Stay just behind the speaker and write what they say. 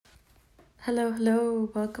Hello.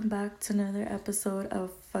 Welcome back to another episode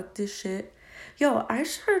of Fuck This Shit. Yo, I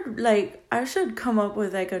should come up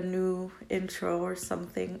with like a new intro or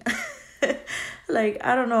something.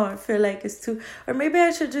 I don't know, I feel like it's too, or maybe I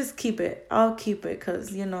should just keep it. I'll keep it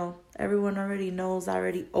cuz everyone already knows I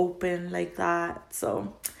already open like that.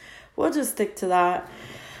 So, we'll just stick to that.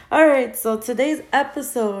 All right, so today's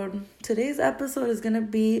episode is going to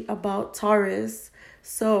be about Taurus.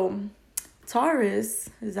 So, Taurus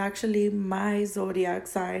is actually my zodiac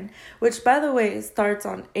sign, which, by the way, starts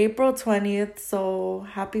on April 20th. So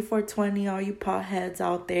happy 420, all you potheads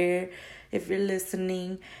out there, if you're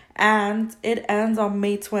listening. And it ends on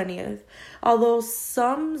May 20th. Although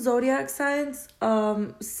some zodiac signs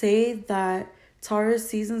say that Taurus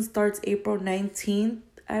season starts April 19th.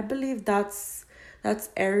 I believe that's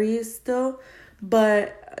Aries still.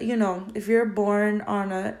 But, if you're born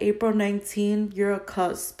on April 19, you're a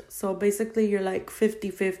cusp. So basically, you're like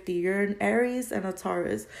 50-50. You're an Aries and a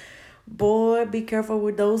Taurus. Boy, be careful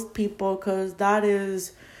with those people because that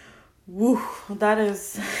is, that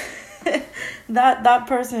is, that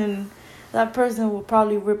person will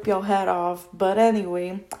probably rip your head off. But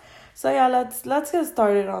anyway, so yeah, let's get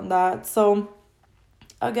started on that. So,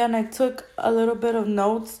 again, I took a little bit of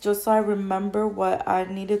notes just so I remember what I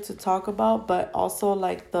needed to talk about, but also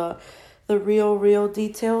like the real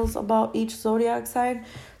details about each zodiac sign.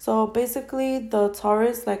 So basically, the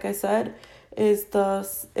Taurus, like I said,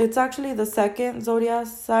 it's actually the second zodiac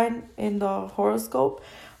sign in the horoscope.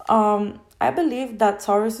 I believe that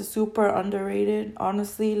Taurus is super underrated,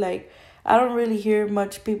 honestly. Like, I don't really hear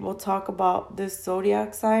much people talk about this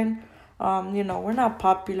zodiac sign. We're not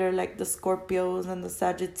popular like the Scorpios and the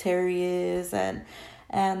Sagittarius and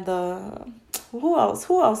the who else?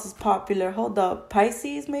 Who else is popular? Hold up,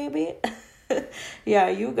 Pisces maybe? Yeah,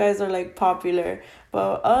 you guys are like popular.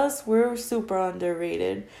 But us, we're super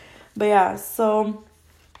underrated. But yeah, so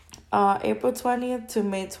April 20th to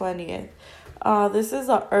May 20th. This is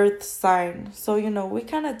a earth sign. So, we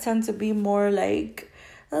kind of tend to be more like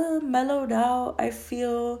mellowed out. I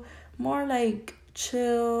feel more like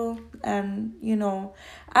chill, and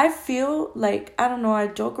I feel like, I don't know, I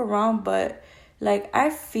joke around, but like I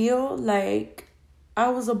feel like I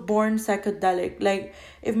was a born psychedelic. Like,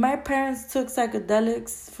 if my parents took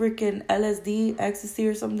psychedelics, freaking LSD, ecstasy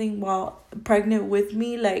or something while pregnant with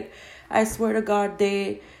me, like, I swear to God,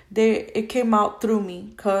 it came out through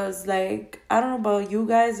me. Cause like, I don't know about you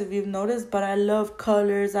guys if you've noticed, but I love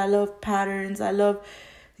colors, I love patterns, I love,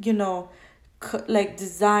 you know like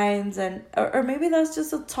designs, and or maybe that's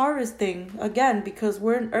just a Taurus thing again, because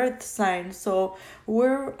we're an earth sign. So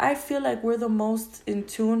I feel like we're the most in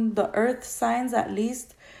tune, the earth signs at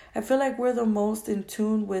least. I feel like we're the most in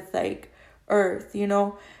tune with like earth.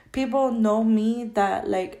 People know me that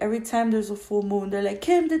like every time there's a full moon, they're like,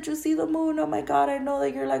 Kim, did you see the moon? Oh my God, I know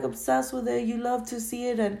that you're like obsessed with it, you love to see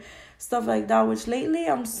it and stuff like that. Which lately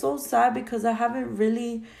I'm so sad because I haven't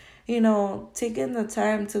really taking the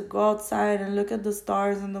time to go outside and look at the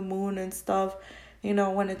stars and the moon and stuff,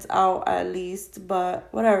 when it's out at least. But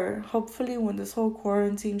whatever. Hopefully when this whole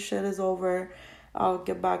quarantine shit is over, I'll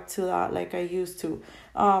get back to that like I used to.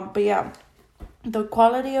 But yeah, the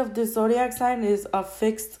quality of the zodiac sign is a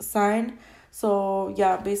fixed sign. So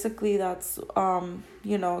yeah, basically that's,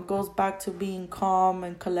 it goes back to being calm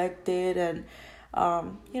and collected and,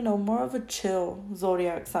 more of a chill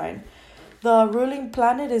zodiac sign. The ruling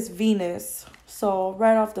planet is Venus. So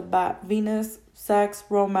right off the bat, Venus, sex,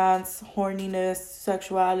 romance, horniness,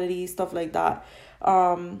 sexuality, stuff like that.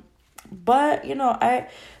 But I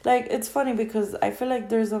like, it's funny because I feel like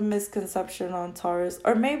there's a misconception on Taurus,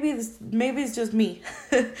 or maybe it's just me,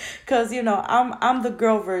 because I'm the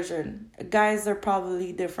girl version. Guys are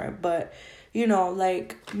probably different, but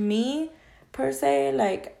like me per se,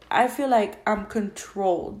 like I feel like I'm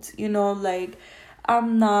controlled. Like,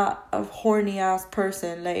 I'm not a horny ass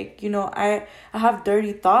person. Like, I have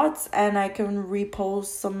dirty thoughts and I can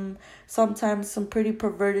repost sometimes some pretty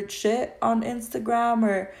perverted shit on Instagram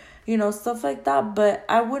or, stuff like that. But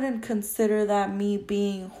I wouldn't consider that me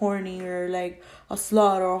being horny or like a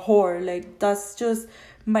slut or a whore. Like, that's just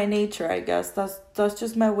my nature, I guess. That's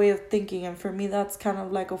just my way of thinking. And for me, that's kind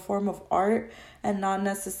of like a form of art and not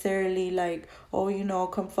necessarily like, oh,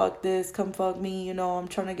 come fuck this, come fuck me, I'm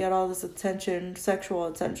trying to get all this attention, sexual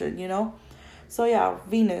attention, So yeah,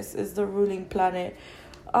 Venus is the ruling planet.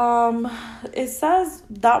 It says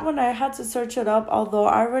that one, I had to search it up, although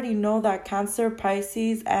I already know that Cancer,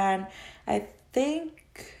 Pisces, and I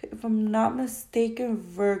think, if I'm not mistaken,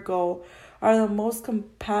 Virgo are the most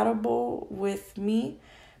compatible with me.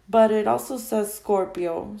 But it also says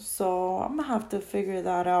Scorpio, so I'm gonna have to figure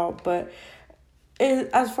that out. But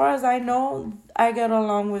as far as I know, I get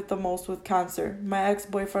along with the most with Cancer. My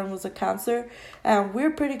ex-boyfriend was a Cancer, and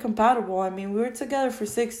we're pretty compatible. I mean, we were together for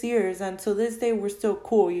 6 years, and to this day, we're still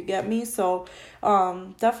cool. You get me? So,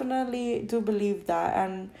 definitely do believe that.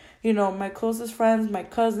 And, my closest friends, my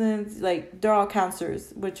cousins, like, they're all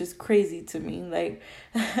Cancers, which is crazy to me. Like,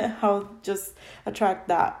 how just attract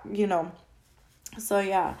that. So,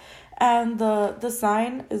 yeah. And the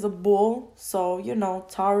sign is a bull. So,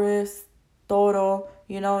 Taurus, Toro,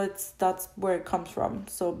 that's where it comes from.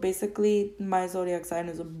 So basically, my zodiac sign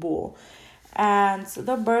is a bull. And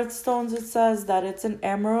the birthstones, it says that it's an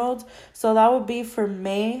emerald. So that would be for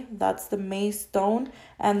May. That's the May stone.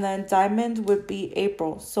 And then diamond would be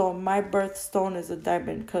April. So my birthstone is a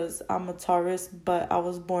diamond because I'm a Taurus, but I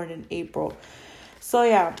was born in April. So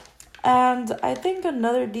yeah. And I think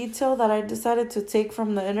another detail that I decided to take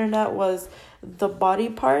from the internet was the body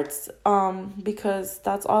parts, because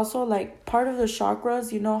that's also like part of the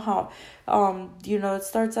chakras. You know how it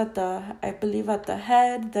starts at I believe at the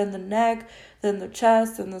head, then the neck, then the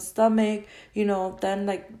chest and the stomach, then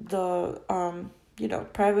like the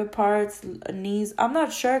private parts, knees. I'm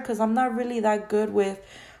not sure because I'm not really that good with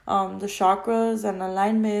the chakras and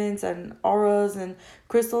alignments and auras and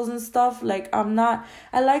crystals and stuff. Like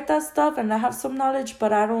I like that stuff and I have some knowledge,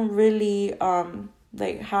 but I don't really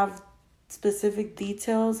have specific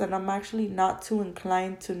details, and I'm actually not too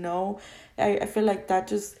inclined to know. I feel like that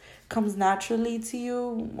just comes naturally to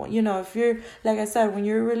you. If you're, like I said, when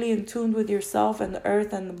you're really in tune with yourself and the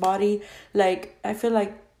earth and the body, like I feel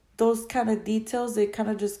like those kind of details, they kind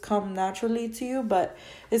of just come naturally to you. But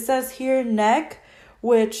it says here neck,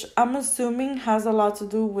 which I'm assuming has a lot to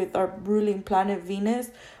do with our ruling planet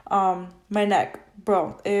Venus. My neck,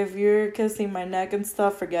 bro, if you're kissing my neck and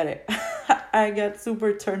stuff, forget it. I get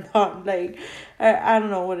super turned on. Like, I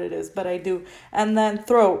don't know what it is, but I do. And then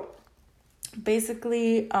throat.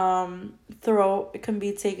 Basically, throat, it can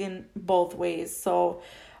be taken both ways. So,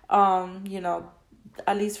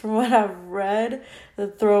 at least from what I've read, the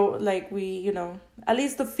throat, like we, at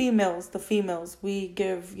least the females, we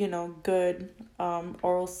give, good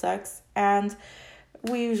oral sex, and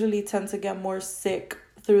we usually tend to get more sick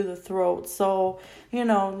through the throat. So,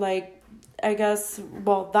 I guess,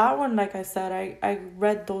 well, that one, like I said, I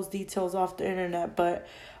read those details off the internet, but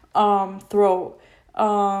throat,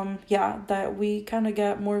 that we kind of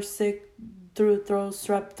get more sick through throat,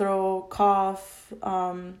 strep throat, cough,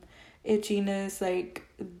 itchiness. Like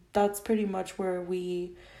that's pretty much where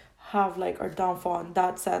we have like our downfall in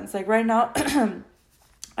that sense. Like right now,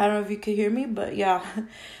 I don't know if you can hear me, but yeah,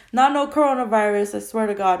 no coronavirus. I swear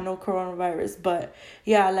to God, no coronavirus. But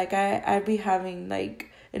yeah, like I'd be having like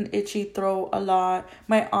an itchy throat a lot.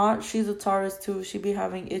 My aunt, she's a Taurus too. She be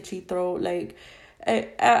having itchy throat. Like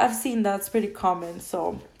I've seen that's pretty common.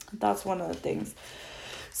 So that's one of the things.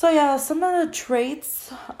 So yeah, some of the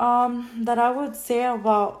traits that I would say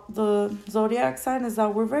about the zodiac sign is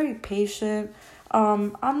that we're very patient.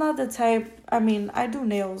 I'm not the type, I do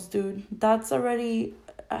nails, dude. That's already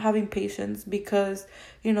having patience because,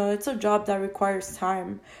 it's a job that requires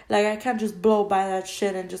time. Like, I can't just blow by that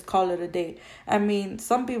shit and just call it a day.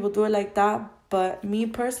 Some people do it like that, but me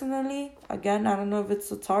personally, again, I don't know if it's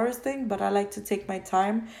a Taurus thing, but I like to take my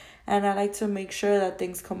time and I like to make sure that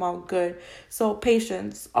things come out good. So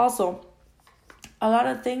patience. Also, a lot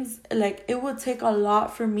of things, like, it would take a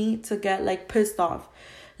lot for me to get, like, pissed off.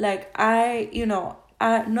 Like,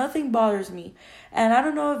 nothing bothers me. And I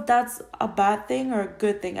don't know if that's a bad thing or a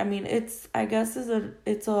good thing. It's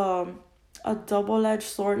a double-edged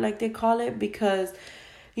sword, like they call it, because,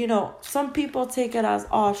 some people take it as,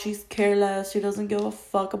 oh, she's careless. She doesn't give a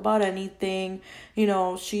fuck about anything.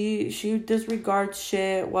 She disregards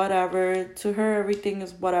shit, whatever. To her, everything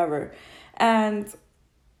is whatever. And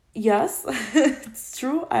yes, it's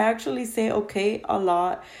true. I actually say okay a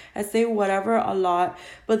lot. I say whatever a lot,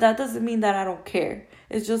 but that doesn't mean that I don't care.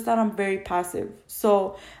 It's just that I'm very passive.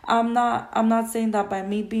 So I'm not saying that by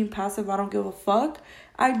me being passive, I don't give a fuck.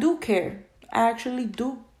 I do care. I actually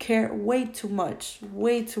do care way too much.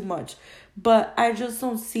 But I just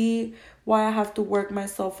don't see why I have to work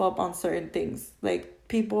myself up on certain things. Like,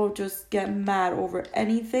 people just get mad over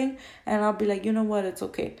anything, and I'll be like, you know what, it's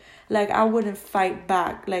okay. Like, I wouldn't fight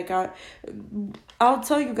back. Like, I'll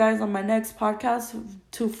tell you guys on my next podcast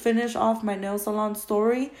to finish off my nail salon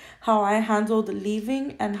story, how I handled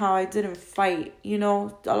leaving and how I didn't fight. A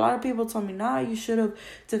lot of people told me, nah, you should have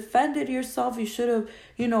defended yourself. You should have,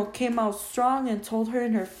 came out strong and told her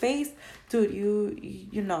in her face. Dude,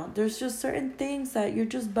 there's just certain things that you're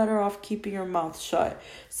just better off keeping your mouth shut.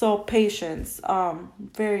 So patience,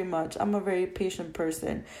 very much. I'm a very patient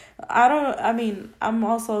person. I'm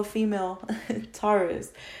also a female. female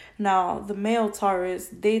Taurus. Now, the male Taurus,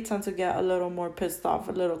 they tend to get a little more pissed off,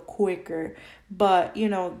 a little quicker. But,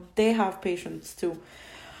 they have patience too.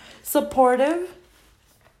 Supportive.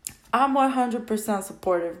 I'm 100%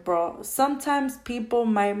 supportive, bro. Sometimes people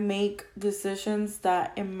might make decisions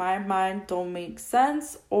that in my mind don't make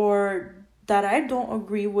sense or that I don't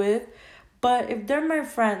agree with. But if they're my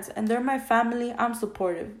friends and they're my family, I'm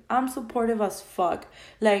supportive. I'm supportive as fuck.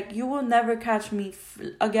 Like, you will never catch me,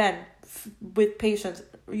 with patience.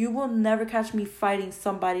 You will never catch me fighting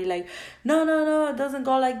somebody like, no, it doesn't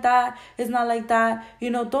go like that. It's not like that.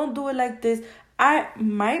 Don't do it like this. I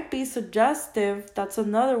might be suggestive. That's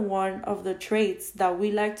another one of the traits that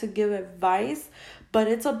we like to give advice. But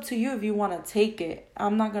it's up to you if you want to take it.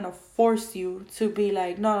 I'm not going to force you to be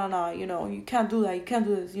like, no, you can't do that. You can't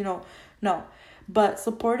do this, No. But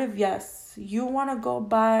supportive, yes. You want to go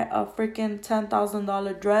buy a freaking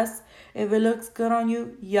 $10,000 dress. If it looks good on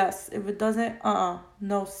you, yes. If it doesn't,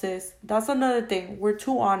 no, sis. That's another thing. We're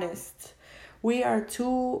too honest. We are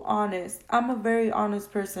too honest. I'm a very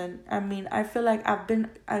honest person. I mean, I feel like I've been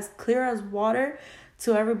as clear as water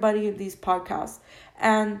to everybody in these podcasts.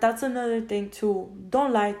 And that's another thing too.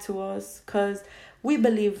 Don't lie to us, because we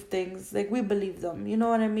believe things. Like, we believe them. You know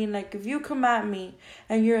what I mean? Like, if you come at me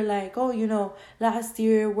and you're like, oh, last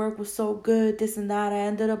year work was so good, this and that. I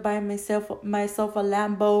ended up buying myself a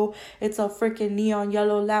Lambo. It's a freaking neon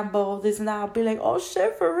yellow Lambo, this and that. I'll be like, oh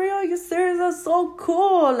shit, for real? Are you serious? That's so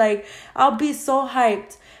cool. Like, I'll be so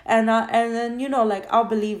hyped. And then, I'll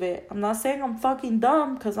believe it. I'm not saying I'm fucking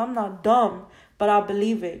dumb, because I'm not dumb. But I'll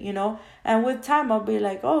believe it, And with time, I'll be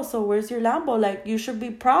like, oh, so where's your Lambo? Like, you should be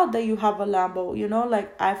proud that you have a Lambo,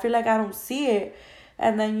 Like, I feel like I don't see it.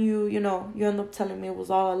 And then you end up telling me it was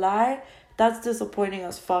all a lie. That's disappointing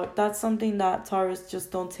as fuck. That's something that Taurus just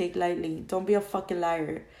don't take lightly. Don't be a fucking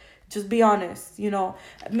liar. Just be honest,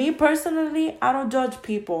 Me personally, I don't judge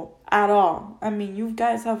people at all. I mean, you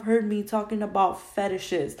guys have heard me talking about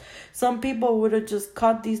fetishes. Some people would have just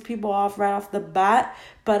cut these people off right off the bat,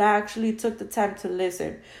 but I actually took the time to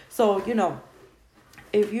listen. So,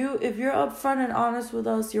 if you're upfront and honest with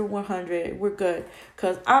us, you're 100. We're good.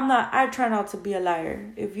 Because I try not to be a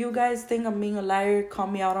liar. If you guys think I'm being a liar, call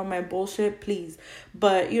me out on my bullshit, please.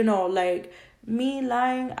 But, me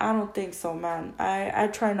lying, I don't think so, man. I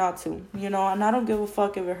try not to, and I don't give a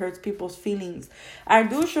fuck if it hurts people's feelings. I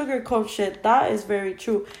do sugarcoat shit. That is very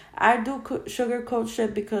true. I do sugarcoat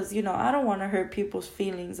shit because, I don't want to hurt people's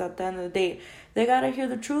feelings at the end of the day. They got to hear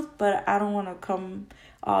the truth, but I don't want to come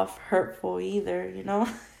off hurtful either,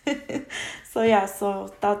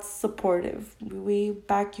 So that's supportive. We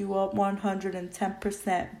back you up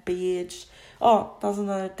 110%, bitch. Oh, that's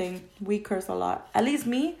another thing. We curse a lot. At least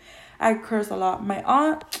me. I curse a lot. My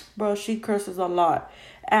aunt, bro, she curses a lot.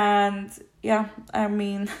 And yeah, I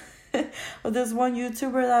mean, this one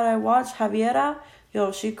YouTuber that I watch, Javiera,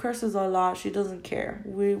 she curses a lot. She doesn't care.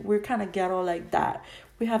 We're kind of ghetto like that.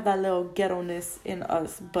 We have that little ghetto-ness in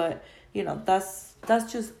us. But, that's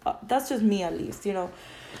just me at least,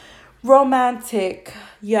 Romantic.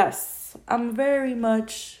 Yes. I'm very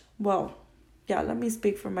much, let me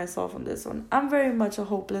speak for myself on this one. I'm very much a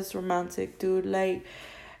hopeless romantic, dude. Like,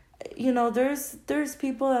 there's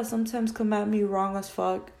people that sometimes come at me wrong as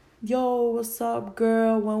fuck. Yo, what's up,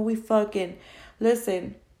 girl? When we fucking...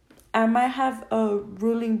 Listen, I might have a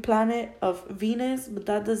ruling planet of Venus, but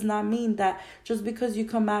that does not mean that just because you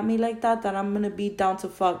come at me like that I'm gonna be down to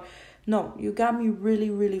fuck. No, you got me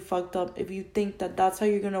really, really fucked up if you think that that's how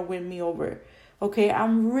you're gonna win me over. Okay,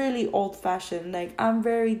 I'm really old-fashioned. Like, I'm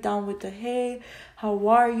very down with the, hey, how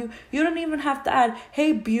are you? You don't even have to add,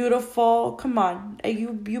 hey, beautiful. Come on.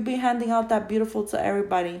 You be handing out that beautiful to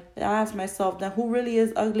everybody. I ask myself, then who really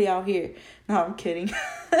is ugly out here? No, I'm kidding.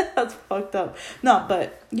 That's fucked up. No,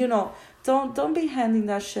 but, don't be handing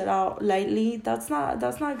that shit out lightly. That's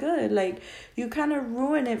not good. Like, you kind of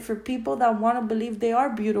ruin it for people that want to believe they are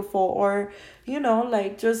beautiful or,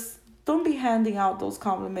 just... Don't be handing out those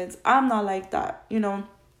compliments. I'm not like that,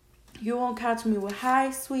 You won't catch me with, hi,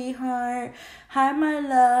 sweetheart. Hi, my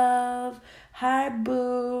love. Hi,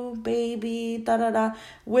 boo, baby, da-da-da.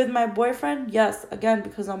 With my boyfriend, yes, again,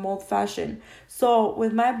 because I'm old-fashioned. So,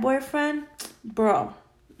 with my boyfriend, bro,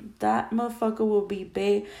 that motherfucker will be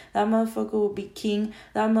bae. That motherfucker will be king.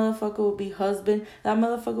 That motherfucker will be husband. That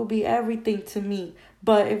motherfucker will be everything to me.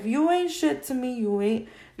 But if you ain't shit to me, you ain't...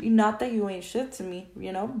 Not that you ain't shit to me,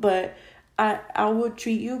 but I would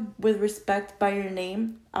treat you with respect by your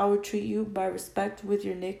name. I would treat you by respect with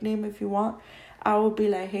your nickname if you want. I would be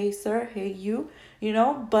like, hey, sir, hey, you,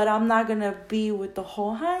 but I'm not going to be with the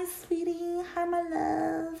whole, hi, sweetie, hi, my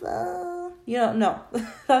love, No,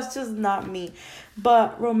 that's just not me.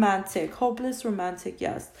 But romantic, hopeless romantic,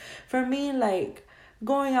 yes. For me, like,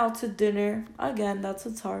 going out to dinner, again, that's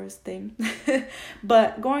a Taurus thing.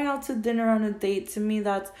 But going out to dinner on a date, to me,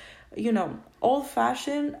 that's, old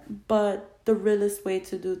fashioned, but the realest way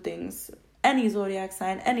to do things. Any zodiac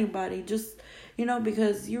sign, anybody, just,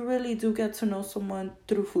 because you really do get to know someone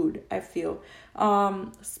through food, I feel.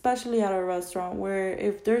 Especially at a restaurant where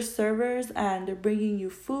if there's servers and they're bringing you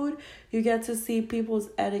food, you get to see people's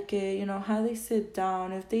etiquette, how they sit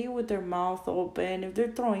down, if they eat with their mouth open, if they're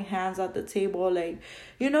throwing hands at the table, like,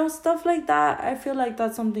 stuff like that. I feel like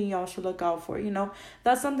that's something y'all should look out for,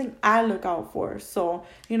 that's something I look out for. So,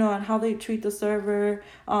 and how they treat the server,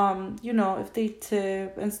 if they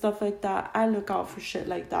tip and stuff like that, I look out for shit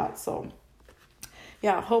like that. So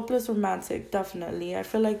yeah, hopeless romantic, definitely. I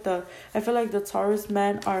feel like the Taurus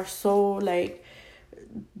men are so, like,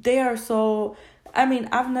 they are so, I mean,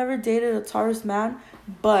 I've never dated a Taurus man,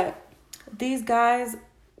 but these guys,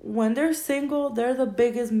 when they're single, they're the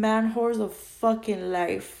biggest man whores of fucking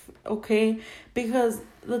life, okay? Because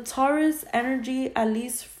the Taurus energy, at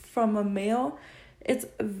least from a male, it's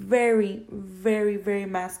very, very, very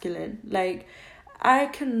masculine. Like, I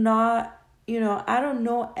cannot, I don't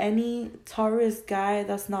know any Taurus guy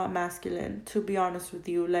that's not masculine, to be honest with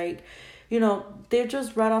you. Like, they're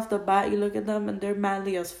just right off the bat, you look at them and they're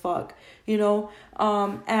manly as fuck, and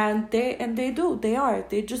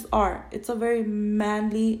they just are. It's a very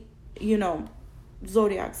manly,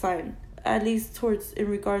 zodiac sign, at least in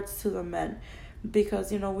regards to the men.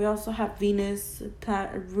 Because, we also have Venus,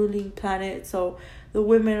 ruling planet, so the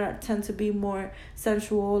women tend to be more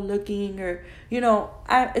sensual looking, or,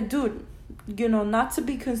 not to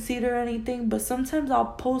be conceited or anything, but sometimes I'll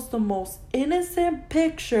post the most innocent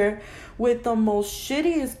picture with the most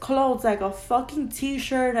shittiest clothes, like a fucking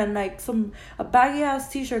t-shirt and like a baggy ass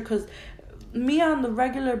t-shirt, because me on the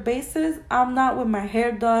regular basis, I'm not with my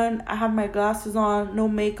hair done, I have my glasses on, no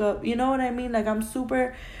makeup, you know what I mean? Like, I'm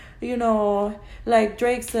super, like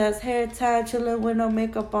Drake says, hair tied, chilling with no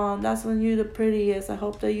makeup on, that's when you're the prettiest. I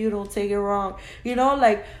hope that you don't take it wrong.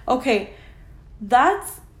 Like, okay,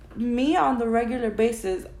 that's me on the regular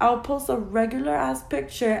basis. I'll post a regular ass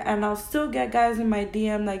picture and I'll still get guys in my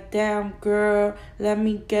DM like, damn girl, let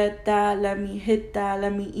me get that, let me hit that,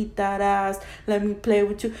 let me eat that ass, let me play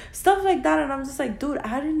with you, stuff like that. And I'm just like, dude,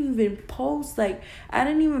 I didn't even post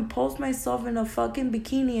myself in a fucking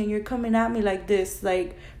bikini and you're coming at me like this.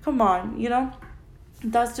 Like, come on,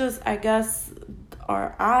 that's just, I guess,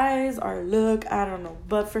 our eyes, our look, I don't know.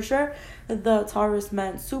 But for sure, the Taurus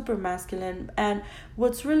man, super masculine. And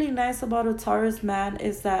what's really nice about a Taurus man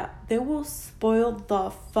is that they will spoil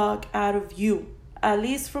the fuck out of you. At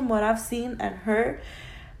least from what I've seen and heard,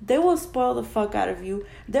 they will spoil the fuck out of you.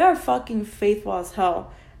 They are fucking faithful as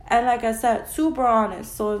hell. And like I said, super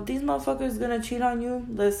honest. So if these motherfuckers gonna cheat on you,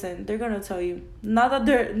 listen, they're gonna tell you. Not that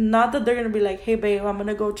they're gonna be like, hey babe, I'm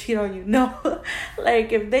gonna go cheat on you. No.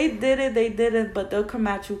 Like, if they did it, they did it, but they'll come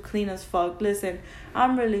at you clean as fuck. Listen,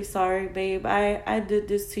 I'm really sorry, babe. I did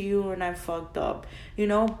this to you and I fucked up.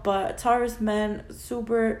 But Taurus men,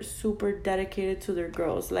 super, super dedicated to their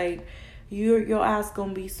girls. Like, your ass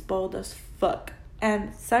gonna be spoiled as fuck.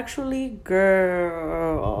 And sexually,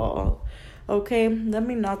 girl. Okay, let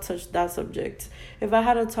me not touch that subject. If I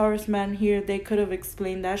had a Taurus man here, they could have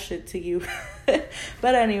explained that shit to you.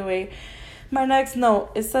 But anyway, my next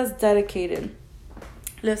note, it says dedicated.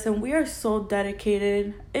 Listen, we are so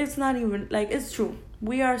dedicated. It's not even, like, it's true.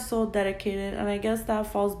 We are so dedicated. And I guess that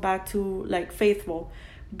falls back to, like, faithful.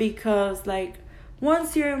 Because, like,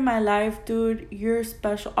 once you're in my life, dude, you're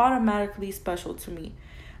special, automatically special to me.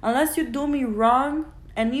 Unless you do me wrong.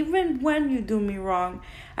 And even when you do me wrong,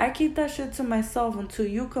 I keep that shit to myself until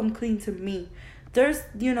you come clean to me. There's,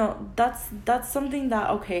 that's something that,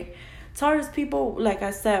 okay, Taurus people, like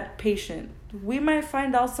I said, patient. We might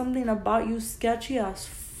find out something about you sketchy as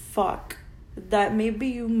fuck that maybe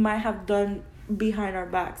you might have done behind our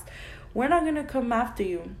backs. We're not going to come after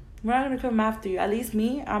you. At least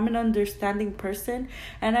me, I'm an understanding person.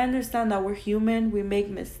 And I understand that we're human. We make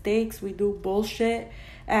mistakes. We do bullshit.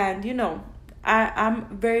 And, I'm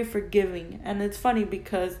very forgiving. And it's funny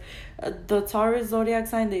because the Taurus Zodiac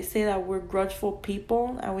sign, they say that we're grudgeful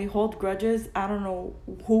people and we hold grudges. I don't know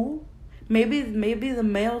who. Maybe the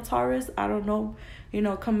male Taurus. I don't know.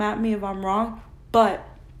 Come at me if I'm wrong. But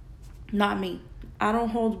not me. I don't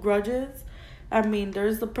hold grudges. I mean,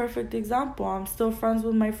 there's the perfect example. I'm still friends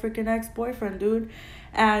with my freaking ex-boyfriend, dude.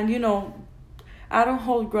 And, I don't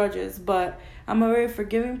hold grudges, but I'm a very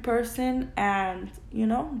forgiving person, and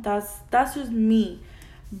that's just me.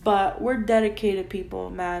 But we're dedicated people,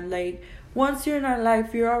 man. Like, once you're in our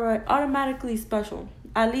life, you're already automatically special.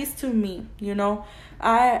 At least to me, you know.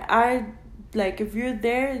 I like, if you're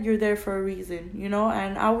there for a reason, you know,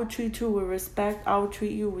 and I would treat you with respect. I would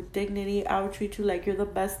treat you with dignity. I would treat you like you're the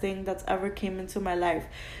best thing that's ever came into my life.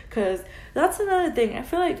 Because that's another thing. I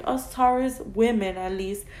feel like us Taurus women, at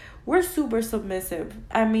least, we're super submissive.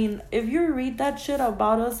 I mean, if you read that shit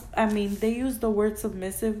about us, I mean, they use the word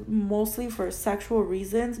submissive mostly for sexual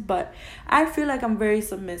reasons, but I feel like I'm very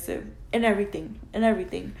submissive in everything.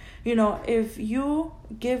 You know, if you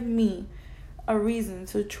give me a reason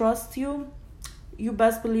to trust you, you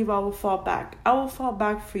best believe I will fall back. I will fall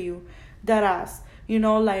back for you. Dead ass. You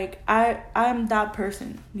know, like, I'm that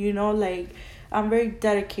person. You know, like, I'm very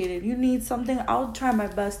dedicated. You need something, I'll try my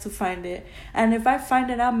best to find it. And if I find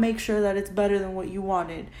it, I'll make sure that it's better than what you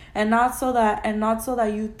wanted. And not so that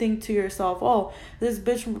you think to yourself, oh, this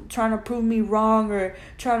bitch trying to prove me wrong, or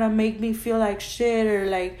trying to make me feel like shit, or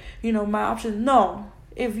like, you know, my options. No.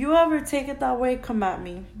 If you ever take it that way, come at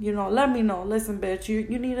me. You know, let me know. Listen, bitch,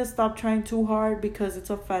 you need to stop trying too hard because it's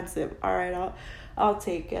offensive. All right, I'll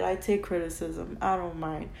take it. I take criticism. I don't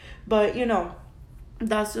mind. But, you know,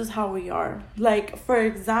 that's just how we are. Like, for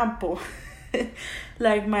example,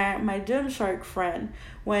 like my Gymshark friend,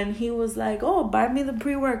 when he was like, oh, buy me the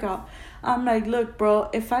pre-workout. I'm like, look,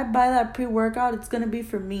 bro, if I buy that pre-workout, it's going to be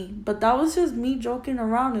for me. But that was just me joking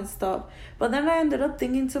around and stuff. But then I ended up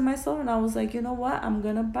thinking to myself, and I was like, you know what? I'm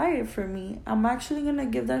going to buy it for me. I'm actually going to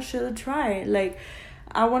give that shit a try. Like,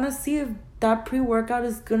 I want to see if that pre-workout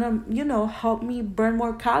is going to, you know, help me burn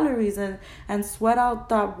more calories and sweat out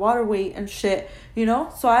that water weight and shit, you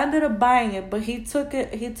know? So I ended up buying it, but he took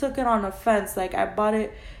it on offense. Like, I bought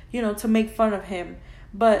it, you know, to make fun of him.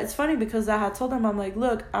 But it's funny because I had told him, I'm like,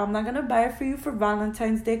 look, I'm not going to buy it for you for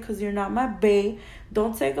Valentine's Day because you're not my bae.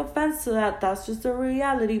 Don't take offense to that. That's just a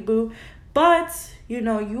reality, boo. But, you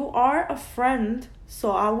know, you are a friend,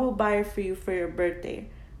 so I will buy it for you for your birthday.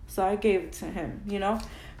 So I gave it to him, you know.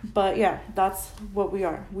 But, yeah, that's what we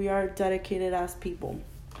are. We are dedicated as people.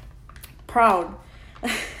 Proud.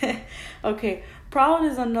 Okay, proud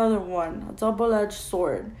is another one. A double-edged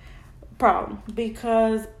sword. Proud.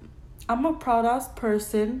 Because I'm a proud-ass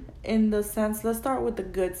person in the sense, let's start with the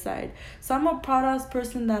good side. So I'm a proud-ass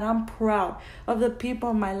person that I'm proud of the people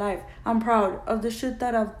in my life. I'm proud of the shit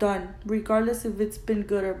that I've done, regardless if it's been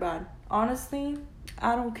good or bad. Honestly,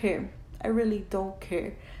 I don't care. I really don't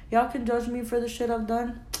care. Y'all can judge me for the shit I've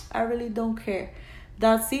done. I really don't care.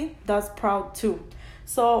 That's proud too.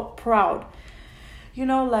 So, proud. You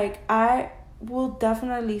know, like, I will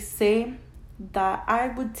definitely say that I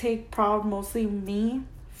would take proud, mostly me,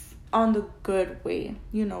 on the good way.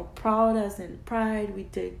 You know, proud as in pride. We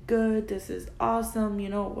did good. This is awesome. You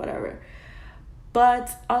know, whatever. But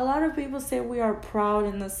a lot of people say we are proud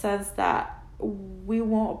in the sense that we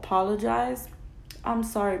won't apologize. I'm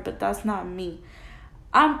sorry, but that's not me.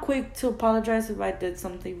 I'm quick to apologize if I did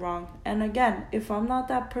something wrong. And again, if I'm not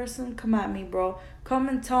that person, come at me, bro. Come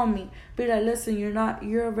and tell me. Be like, listen,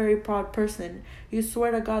 you're a very proud person. You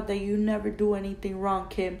swear to God that you never do anything wrong,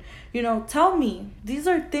 Kim. You know, tell me. These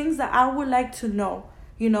are things that I would like to know,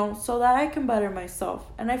 you know, so that I can better myself.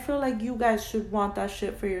 And I feel like you guys should want that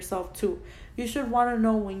shit for yourself too. You should want to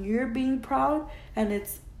know when you're being proud and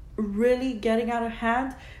it's really getting out of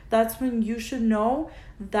hand. That's when you should know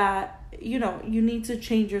that, you know, you need to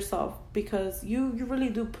change yourself, because you really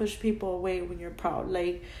do push people away when you're proud.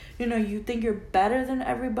 Like, you know, you think you're better than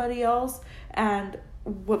everybody else, and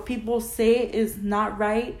what people say is not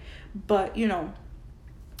right, but, you know,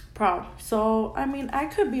 proud. So, I mean, I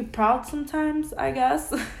could be proud sometimes, I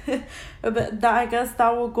guess. But I guess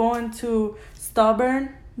that will go into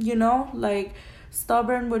stubborn, you know, like,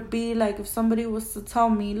 stubborn would be like if somebody was to tell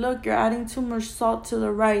me, look, you're adding too much salt to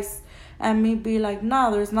the rice, and me be like,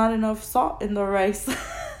 nah, there's not enough salt in the rice.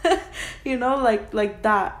 You know, like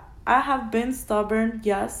that. I have been stubborn,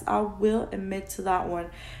 yes, I will admit to that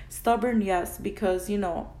one. Stubborn, yes, because, you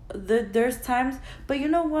know, there's times, but you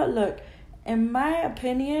know what, look, in my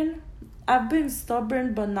opinion, I've been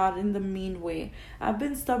stubborn, but not in the mean way. I've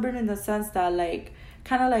been stubborn in the sense that, like,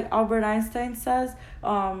 kind of like Albert Einstein says,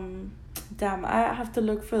 damn, I have to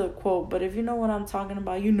look for the quote, but if you know what I'm talking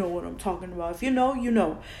about, you know what I'm talking about. If you know, you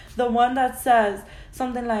know. The one that says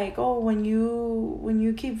something like, oh, when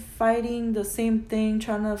you keep fighting the same thing,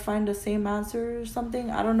 trying to find the same answer or something.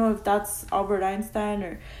 I don't know if that's Albert Einstein,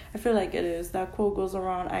 or I feel like it is. That quote goes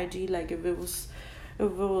around IG, like if it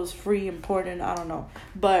was free, important, I don't know.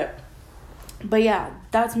 But yeah,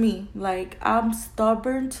 that's me. Like, I'm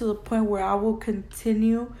stubborn to the point where I will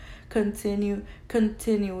continue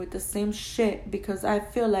with the same shit, because I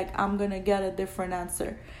feel like I'm gonna get a different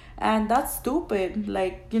answer. And that's stupid.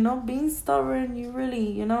 Like, being stubborn, you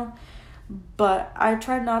really. But I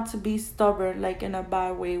try not to be stubborn, like, in a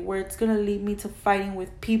bad way, where it's gonna lead me to fighting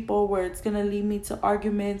with people, where it's gonna lead me to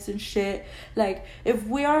arguments and shit. Like, if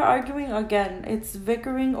we are arguing, again, it's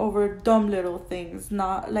bickering over dumb little things,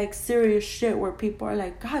 not like serious shit where people are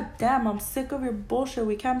like, God damn, I'm sick of your bullshit,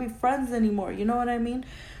 we can't be friends anymore, you know what I mean?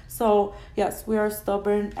 So yes, we are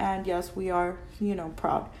stubborn, and yes, we are,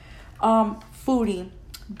 proud. Foodie,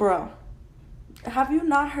 bro. Have you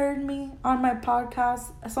not heard me on my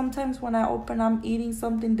podcast? Sometimes when I open, I'm eating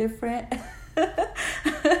something different.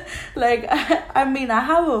 Like, I mean, I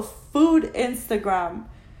have a food Instagram.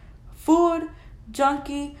 Food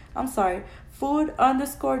 _junkie_Kim.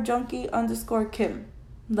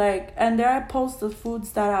 Like, and there I post the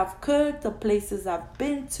foods that I've cooked, the places I've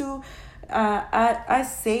been to. I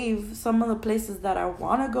save some of the places that I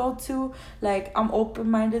want to go to. Like, I'm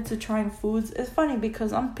open-minded to trying foods. It's funny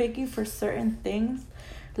because I'm picky for certain things.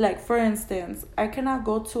 Like, for instance, I cannot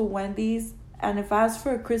go to Wendy's, and if I ask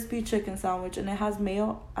for a crispy chicken sandwich and it has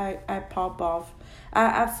mayo, I pop off. I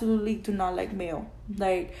absolutely do not like mayo.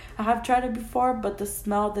 Like, I have tried it before, but the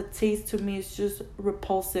smell, the taste to me is just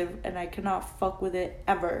repulsive, and I cannot fuck with it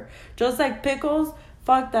ever. Just like pickles,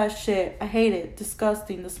 fuck that shit. I hate it.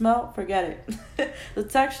 Disgusting. The smell, forget it. The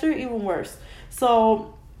texture, even worse.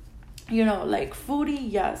 So, like,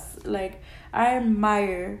 foodie, yes. Like, I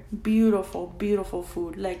admire beautiful, beautiful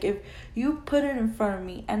food. Like, if you put it in front of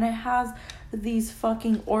me and it has these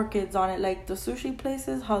fucking orchids on it, like the sushi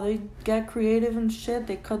places, how they get creative and shit,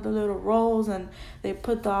 they cut the little rolls and they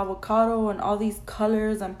put the avocado and all these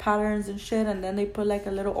colors and patterns and shit, and then they put like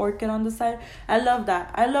a little orchid on the side. I love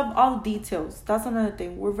that. I love all details. That's another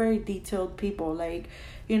thing. We're very detailed people. Like,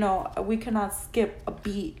 we cannot skip a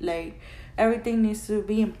beat. Like, everything needs to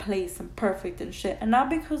be in place and perfect and shit. And not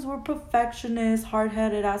because we're perfectionists,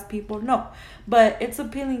 hard-headed ass people, no. But it's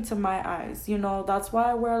appealing to my eyes, That's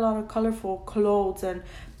why I wear a lot of colorful clothes and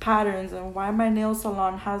patterns, and why my nail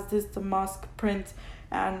salon has this damask print,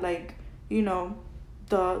 and like,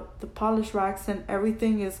 the polish racks and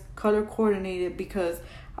everything is color coordinated, because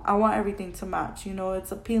I want everything to match.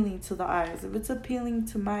 It's appealing to the eyes. If it's appealing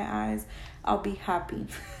to my eyes, I'll be happy.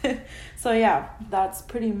 So yeah, that's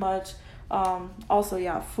pretty much also,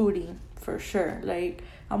 yeah, foodie for sure. Like,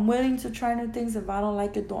 I'm willing to try new things. If I don't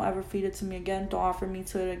like it, don't ever feed it to me again. Don't offer me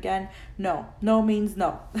to it again. No means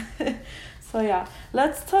no. So yeah,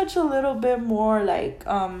 let's touch a little bit more, like,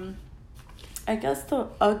 I guess the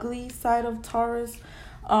ugly side of Taurus.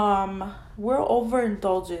 We're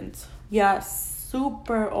overindulgent. Yes,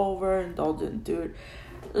 super overindulgent, dude.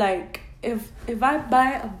 Like, if I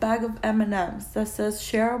buy a bag of M&Ms that says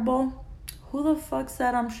shareable, who the fuck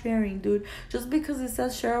said I'm sharing, dude? Just because it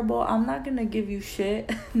says shareable, I'm not gonna give you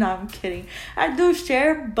shit. No, I'm kidding. I do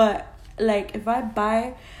share, but like, if I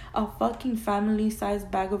buy a fucking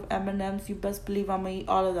family-sized bag of M&Ms, you best believe I'm gonna eat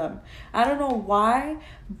all of them. I don't know why,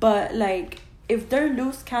 but like, if they're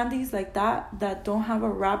loose candies like that don't have a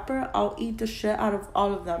wrapper, I'll eat the shit out of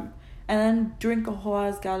all of them, and then drink a whole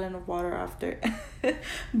ass gallon of water after.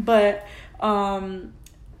 But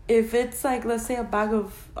if it's like, let's say a bag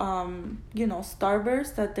of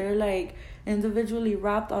Starburst that they're like individually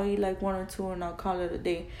wrapped, I'll eat like one or two and I'll call it a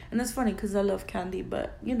day. And it's funny because I love candy,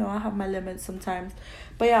 but I have my limits sometimes.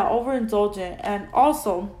 But yeah, overindulgent. And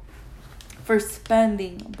also for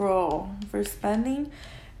spending,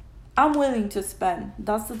 I'm willing to spend.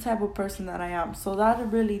 That's the type of person that I am. So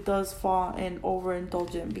that really does fall in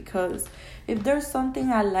overindulgent, because if there's something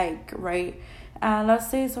I like, right, and let's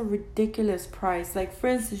say it's a ridiculous price, like for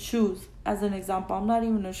instance shoes, as an example. I'm not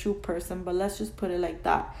even a shoe person, but let's just put it like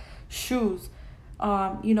that. Shoes,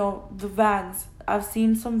 the Vans. I've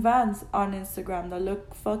seen some Vans on Instagram that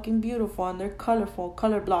look fucking beautiful, and they're colorful,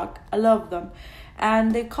 color block. I love them,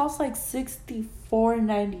 and they cost like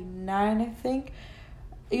 $64.99, I think.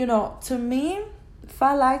 To me, if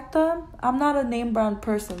I like them, I'm not a name brand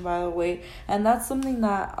person, by the way, and that's something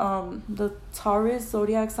that the Taurus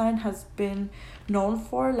Zodiac sign has been known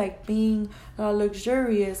for, like being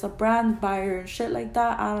luxurious, a brand buyer and shit like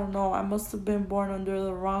that. I don't know, I must have been born under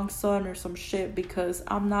the wrong sun or some shit, because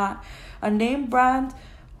I'm not a name brand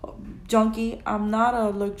junkie. I'm not a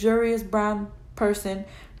luxurious brand person,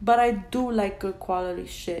 but I do like good quality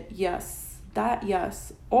shit. Yes,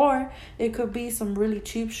 or it could be some really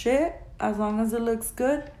cheap shit. As long as it looks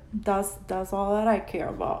good, that's all that I care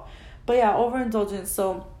about. But yeah, overindulgence.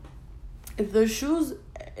 So if the shoes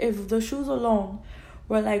alone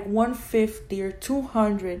were like $150 or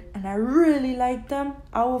 $200 and I really like them,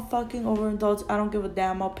 I will fucking overindulge. I don't give a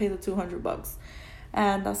damn. I'll pay the $200,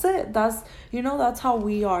 and that's it. That's how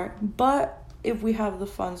we are. But if we have the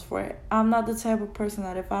funds for it. I'm not the type of person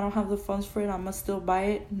that if I don't have the funds for it, I'm gonna still buy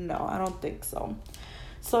it. No, I don't think so.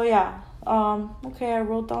 So yeah, okay, I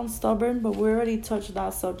wrote down stubborn, but we already touched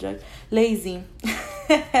that subject. Lazy.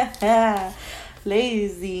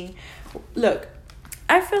 Lazy. Look,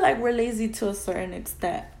 I feel like we're lazy to a certain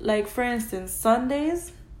extent. Like, for instance,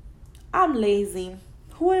 Sundays, I'm lazy.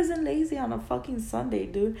 Who isn't lazy on a fucking Sunday,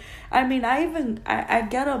 dude? I mean, I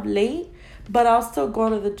get up late, but I'll still go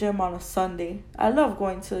to the gym on a Sunday. I love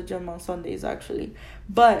going to the gym on Sundays, actually.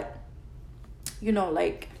 But, you know,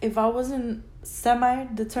 like, if I wasn't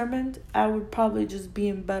semi-determined, I would probably just be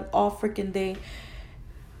in bed all freaking day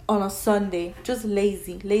on a Sunday. Just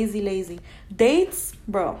lazy. Dates,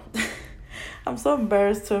 bro. I'm so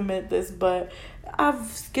embarrassed to admit this, but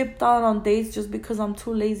I've skipped out on dates just because I'm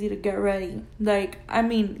too lazy to get ready. Like, I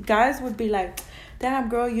mean, guys would be like, damn,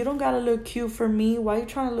 girl, you don't gotta look cute for me. Why you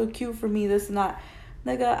trying to look cute for me? This and that.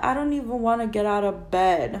 Nigga, I don't even want to get out of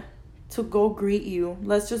bed to go greet you.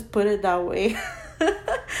 Let's just put it that way.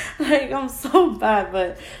 Like, I'm so bad,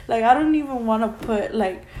 but, like, I don't even want to put,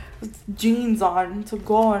 like, jeans on to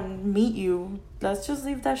go and meet you. Let's just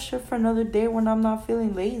leave that shit for another day when I'm not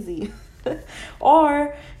feeling lazy.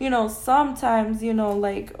 Or, you know, sometimes, you know,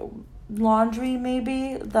 like, laundry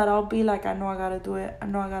maybe, that I'll be like, I know I gotta do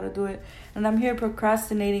it, and I'm here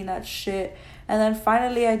procrastinating that shit, and then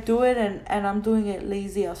finally I do it, and I'm doing it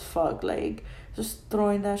lazy as fuck, like, just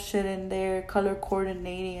throwing that shit in there, color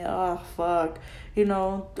coordinating it. Oh, fuck. You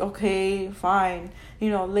know, okay, fine. You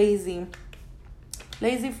know, lazy.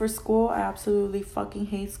 Lazy for school. I absolutely fucking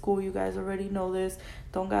hate school. You guys already know this.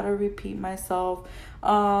 Don't gotta repeat myself.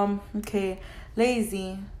 Okay.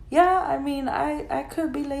 Lazy. Yeah, I mean, I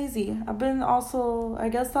could be lazy. I've been also, I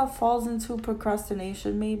guess that falls into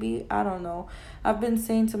procrastination, maybe. I don't know. I've been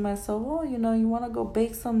saying to myself, oh, you know, you want to go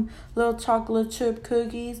bake some little chocolate chip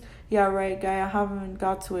cookies? Yeah, right, guy. I haven't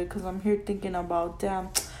got to it because I'm here thinking about, damn,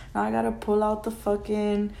 now I got to pull out the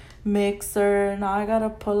fucking mixer. Now I got to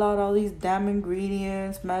pull out all these damn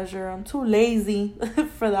ingredients, measure. I'm too lazy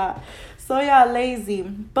for that. So, yeah, lazy.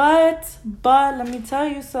 But, let me tell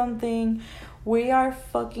you something. We are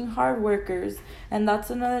fucking hard workers, and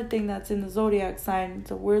that's another thing that's in the zodiac sign.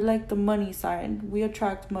 So we're like the money sign. We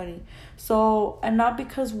attract money. So, and not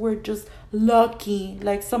because we're just lucky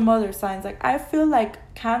like some other signs. Like, I feel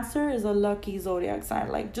like Cancer is a lucky zodiac sign.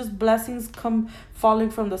 Like, just blessings come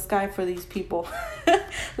falling from the sky for these people.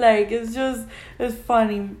 Like, it's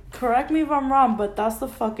funny. Correct me if I'm wrong, but that's the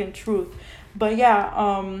fucking truth. But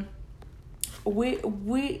yeah,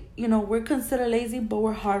 we you know, we're considered lazy, but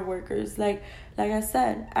we're hard workers. Like I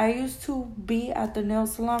said, I used to be at the nail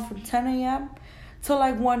salon from 10 a.m. till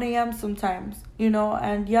like 1 a.m. sometimes, you know,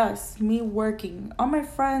 and yes, me working. All my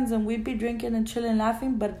friends, and we'd be drinking and chilling,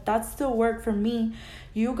 laughing, but that's still work for me.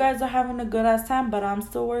 You guys are having a good ass time, but I'm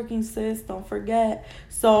still working, sis, don't forget.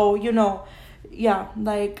 So, you know, yeah,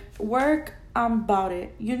 like, work, I'm about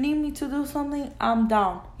it. You need me to do something, I'm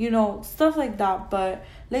down. You know, stuff like that. But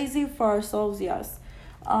lazy for ourselves, yes.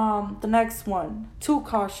 The next one, too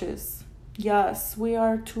cautious. Yes, we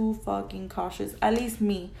are too fucking cautious. At least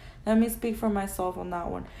me. Let me speak for myself on that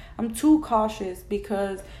one. I'm too cautious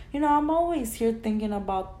because, you know, I'm always here thinking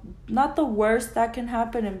about not the worst that can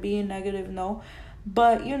happen and being negative, no.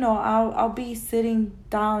 But, you know, I'll be sitting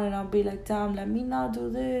down and I'll be like, damn, let me not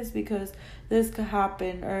do this because this could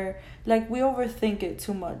happen. Or, like, we overthink it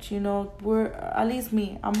too much, you know. At least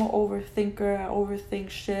me, I'm an overthinker. I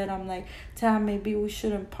overthink shit. I'm like, damn, maybe we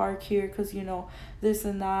shouldn't park here because, you know, this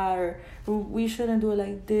and that. Or we shouldn't do it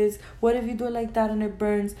like this. What if you do it like that and it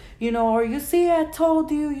burns? You know, or you see, I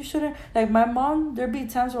told you, you shouldn't. Like, my mom, there'd be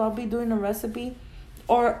times where I'll be doing a recipe.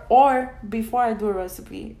 Or before I do a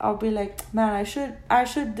recipe, I'll be like, man, I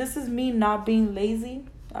should, this is me not being lazy,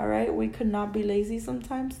 all right? We could not be lazy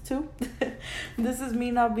sometimes, too. This is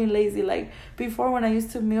me not being lazy. Like, before when I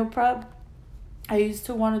used to meal prep, I used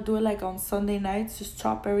to want to do it, like, on Sunday nights, just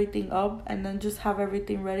chop everything up and then just have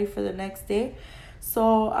everything ready for the next day.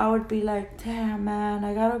 So I would be like, damn, man,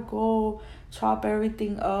 I gotta go chop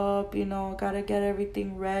everything up, you know, gotta get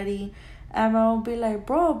everything ready. And I'll be like,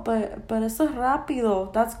 bro, but eso es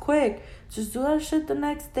rápido. That's quick. Just do that shit the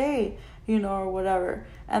next day, you know, or whatever.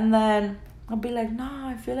 And then I'll be like, nah,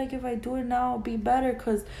 I feel like if I do it now, it'll be better.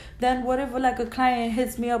 Because then what if, like, a client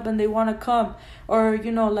hits me up and they want to come? Or,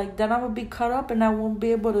 you know, like, then I would be caught up and I won't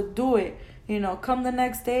be able to do it. You know, come the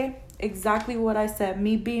next day, exactly what I said.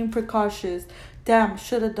 Me being precautious. Damn,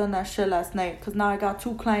 should have done that shit last night because now I got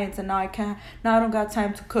 2 clients and now I don't got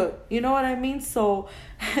time to cook. You know what I mean? So,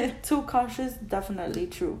 too cautious, definitely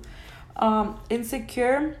true.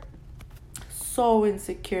 Insecure, so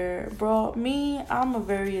insecure, bro. Me, I'm a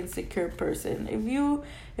very insecure person. If you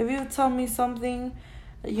tell me something,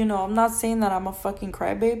 I'm not saying that I'm a fucking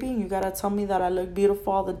crybaby and you gotta tell me that I look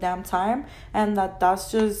beautiful all the damn time and that's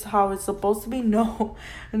just how it's supposed to be. No,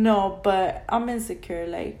 no, but I'm insecure.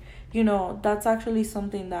 Like, that's actually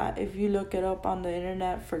something that if you look it up on the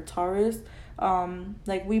internet for Taurus,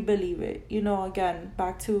 like we believe it. Again,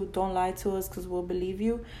 back to don't lie to us because we'll believe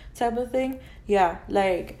you type of thing. Yeah,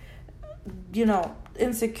 like,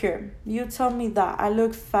 insecure. You tell me that I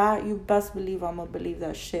look fat, you best believe I'm gonna believe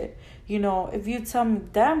that shit. If you tell me,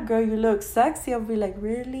 damn girl, you look sexy, I'll be like,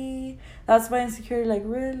 really? That's my insecurity, like,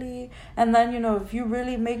 really? And then, if you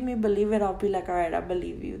really make me believe it, I'll be like, all right, I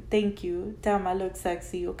believe you. Thank you. Damn, I look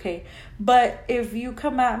sexy, okay. But if you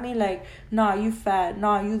come at me like, nah, you fat,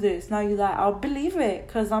 nah, you this, nah, you that, I'll believe it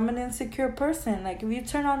because I'm an insecure person. Like, if you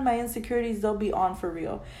turn on my insecurities, they'll be on for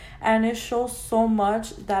real. And it shows so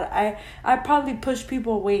much that I probably push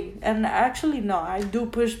people away. And actually, no, I do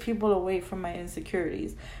push people away from my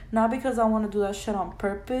insecurities. Not because I want to do that shit on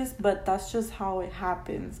purpose, but that's just how it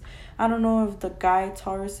happens. I don't know if the guy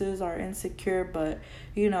Tauruses are insecure, but,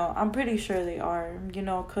 I'm pretty sure they are,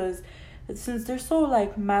 because since they're so,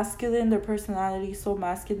 like, masculine, their personality is so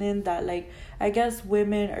masculine that, like, I guess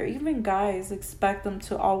women or even guys expect them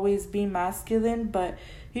to always be masculine, but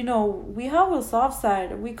we have a soft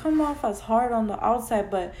side. We come off as hard on the outside,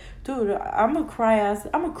 but dude, I'm a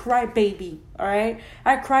cry baby, all right?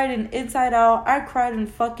 I cried in Inside Out. I cried in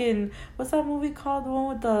fucking, what's that movie called? The one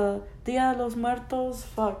with the Dia de los Muertos?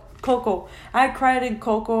 Fuck, Coco. I cried in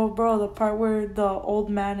Coco, bro. The part where the old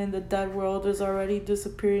man in the dead world is already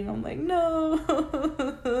disappearing. I'm like, no.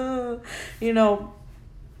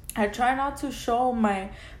 I try not to show my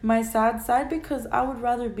sad side because I would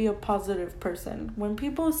rather be a positive person. When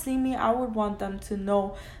people see me, I would want them to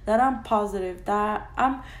know that I'm positive, that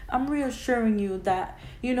I'm reassuring you that,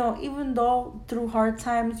 even though through hard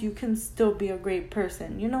times, you can still be a great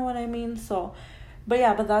person. You know what I mean? So,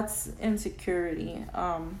 but that's insecurity.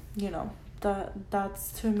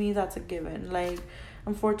 That's to me, that's a given. Like,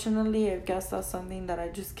 unfortunately, I guess that's something that I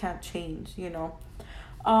just can't change,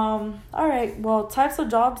 all right, well, types of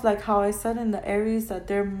jobs, like how I said in the Aries, that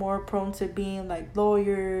they're more prone to being like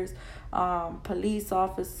lawyers, police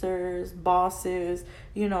officers, bosses,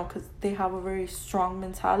 because they have a very strong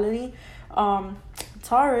mentality.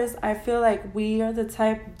 Taurus, I feel like we are the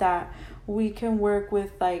type that we can work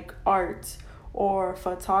with like art or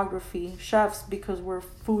photography, chefs because we're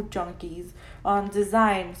food junkies,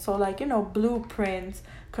 design, so like blueprints,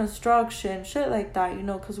 construction, shit like that,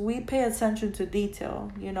 because we pay attention to detail,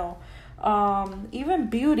 even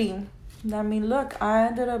beauty. I mean, look, I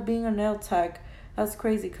ended up being a nail tech. That's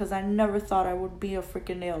crazy because I never thought I would be a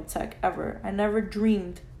freaking nail tech ever. I never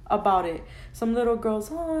dreamed about it. Some little girls,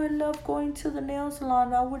 oh, I love going to the nail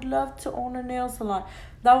salon, I would love to own a nail salon.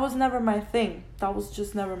 That was never my thing. That was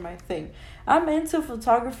just never my thing. I'm into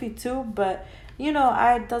photography too, but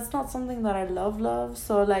that's not something that I love.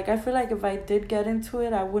 So like, I feel like if I did get into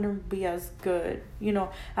it, I wouldn't be as good.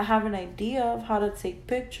 I have an idea of how to take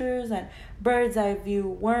pictures and bird's eye view,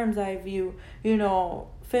 worm's eye view,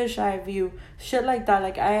 fish eye view, shit like that.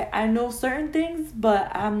 Like I know certain things,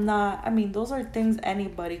 but I'm not, those are things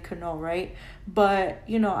anybody could know, right? But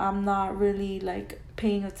I'm not really like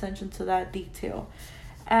paying attention to that detail.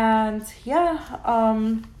 And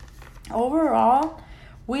overall,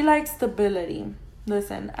 we like stability.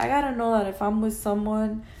 Listen, I gotta know that if I'm with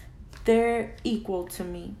someone, they're equal to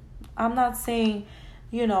me. I'm not saying,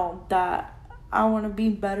 that I want to be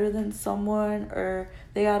better than someone or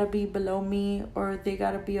they gotta be below me or they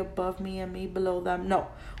gotta be above me and me below them. No,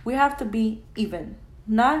 we have to be even.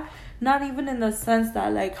 Not even in the sense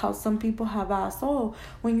that like how some people have asked, oh,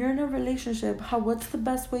 when you're in a relationship, what's the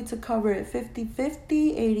best way to cover it?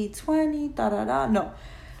 50-50, 80-20, da-da-da. No.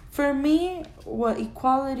 For me, what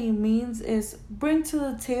equality means is bring to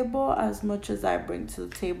the table as much as I bring to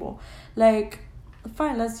the table. Like,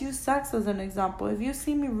 fine, let's use sex as an example. If you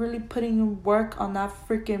see me really putting in work on that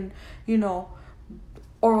freaking,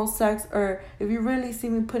 oral sex, or if you really see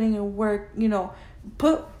me putting in work,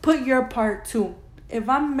 put your part too. If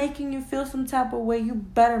I'm making you feel some type of way, you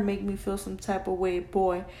better make me feel some type of way,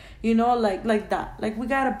 boy. Like that. Like, we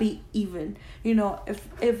gotta be even.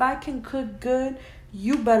 If I can cook good,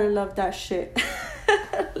 you better love that shit.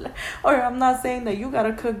 Or I'm not saying that you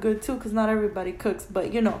gotta cook good too, because not everybody cooks.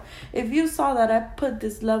 But, if you saw that I put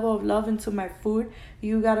this level of love into my food,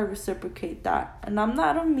 you gotta reciprocate that. And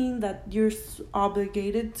I don't mean that you're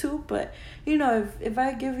obligated to, but, if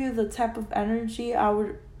I give you the type of energy, I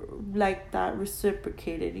would like that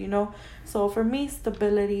reciprocated, So for me,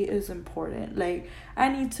 stability is important. Like, I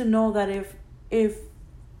need to know that if if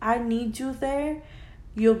I need you there,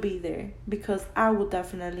 you'll be there, because I will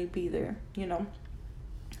definitely be there,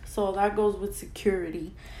 So that goes with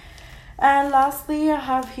security. And lastly, I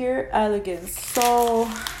have here elegance.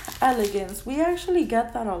 So elegance, we actually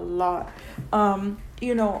get that a lot.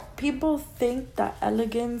 People think that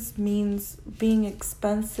elegance means being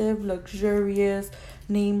expensive, luxurious,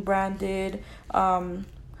 name branded,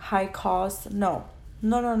 high cost. No.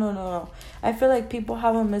 I feel like people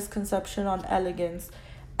have a misconception on elegance.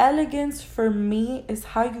 Elegance for me is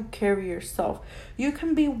how you carry yourself. You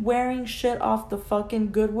can be wearing shit off the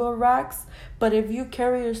fucking Goodwill racks, but if you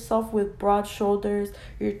carry yourself with broad shoulders,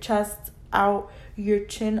 your chest out, your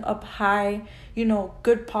chin up high,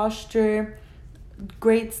 good posture,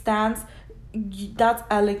 great stance, that's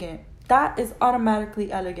elegant. That is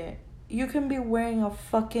automatically elegant. You can be wearing a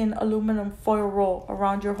fucking aluminum foil roll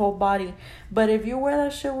around your whole body, but if you wear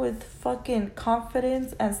that shit with fucking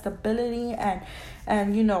confidence and stability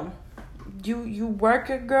and you work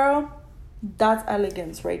it, girl, that's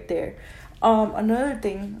elegance right there. Another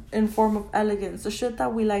thing in form of elegance, the shit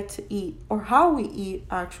that we like to eat, or how we eat,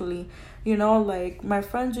 actually. Like my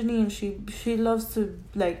friend Janine, she loves to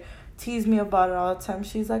like tease me about it all the time.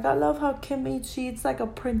 She's like, I love how Kim eats. She eats like a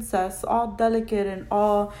princess, all delicate and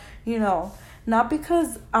all, not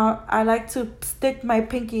because I like to stick my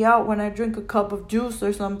pinky out when I drink a cup of juice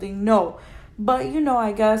or something. No. But,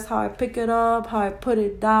 I guess how I pick it up, how I put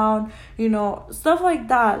it down, stuff like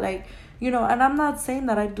that. Like, and I'm not saying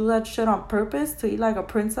that I do that shit on purpose to eat like a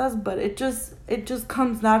princess, but it just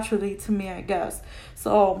comes naturally to me, I guess.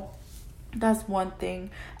 So that's one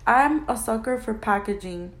thing. I'm a sucker for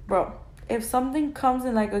packaging, bro. If something comes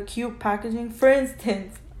in like a cute packaging, for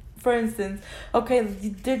instance, okay,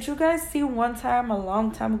 did you guys see one time, a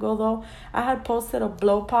long time ago though, I had posted a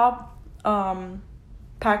blow pop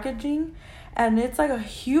packaging, and it's like a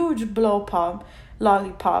huge blow pop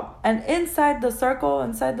lollipop, and inside the circle,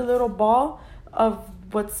 inside the little ball of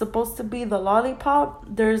what's supposed to be the lollipop,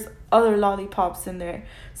 there's other lollipops in there.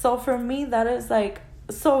 So for me, that is like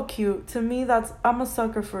so cute. To me, I'm a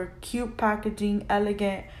sucker for cute packaging,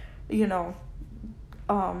 elegant,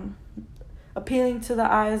 appealing to the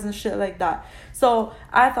eyes and shit like that. So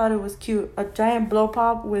I thought it was cute. A giant blow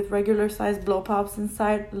pop with regular size blow pops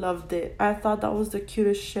inside, loved it. I thought that was the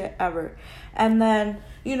cutest shit ever. And then,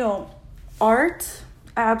 art,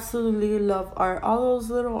 I absolutely love art. All those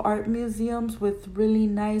little art museums with really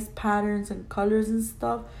nice patterns and colors and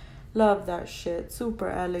stuff, love that shit. Super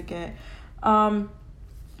elegant. You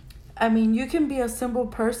can be a simple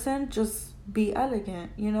person, just be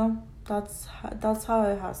elegant, That's how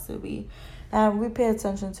it has to be. And we pay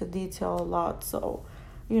attention to detail a lot, so,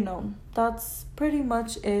 that's pretty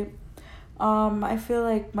much it. I feel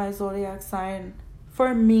like my zodiac sign,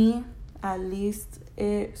 for me, at least,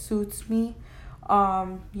 it suits me.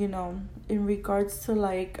 In regards to,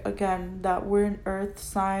 like, again, that we're an earth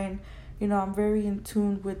sign, I'm very in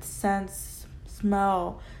tune with sense,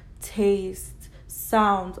 smell, taste,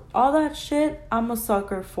 sound, all that shit I'm a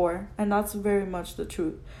sucker for, and that's very much the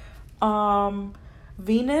truth.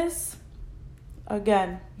 Venus,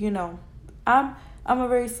 again, I'm a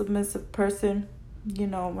very submissive person,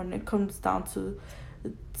 when it comes down to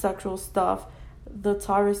sexual stuff. The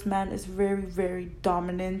Taurus man is very, very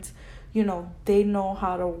dominant. They know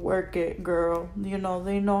how to work it, girl. They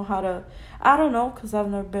know how to, I don't know, because I've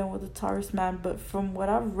never been with a Taurus man, but from what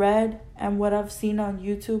I've read and what I've seen on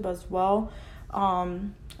YouTube as well, I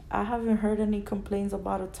haven't heard any complaints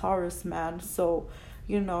about a Taurus man. So,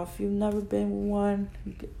 if you've never been with one,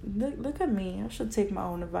 look at me. I should take my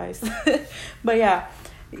own advice. But yeah,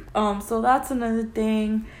 so that's another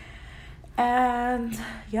thing. And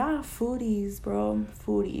yeah, foodies, bro.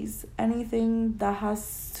 Foodies. Anything that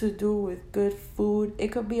has to do with good food.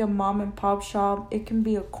 It could be a mom and pop shop. It can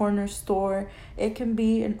be a corner store. It can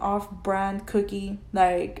be an off-brand cookie.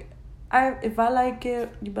 Like, if I like it,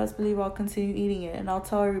 you best believe I'll continue eating it, and I'll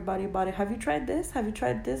tell everybody about it. Have you tried this? Have you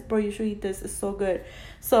tried this? Bro, you should eat this. It's so good.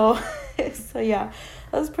 So yeah,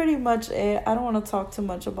 that's pretty much it. I don't want to talk too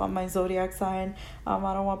much about my zodiac sign. I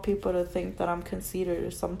don't want people to think that I'm conceited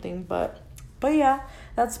or something, but yeah,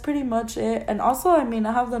 that's pretty much it. And also, I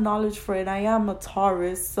have the knowledge for it. I am a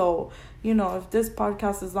Taurus, so, if this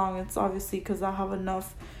podcast is long, it's obviously because I have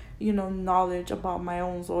enough, knowledge about my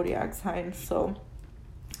own zodiac sign.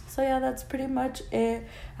 So yeah, that's pretty much it.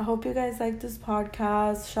 I hope you guys like this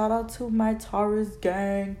podcast. Shout out to my Taurus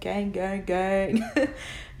gang.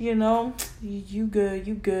 You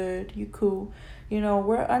good, you cool.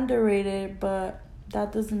 We're underrated, but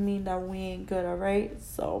that doesn't mean that we ain't good, all right?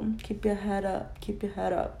 So keep your head up.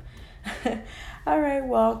 All right,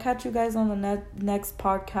 well, catch you guys on the next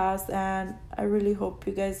podcast, and I really hope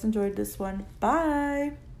you guys enjoyed this one.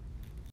 Bye.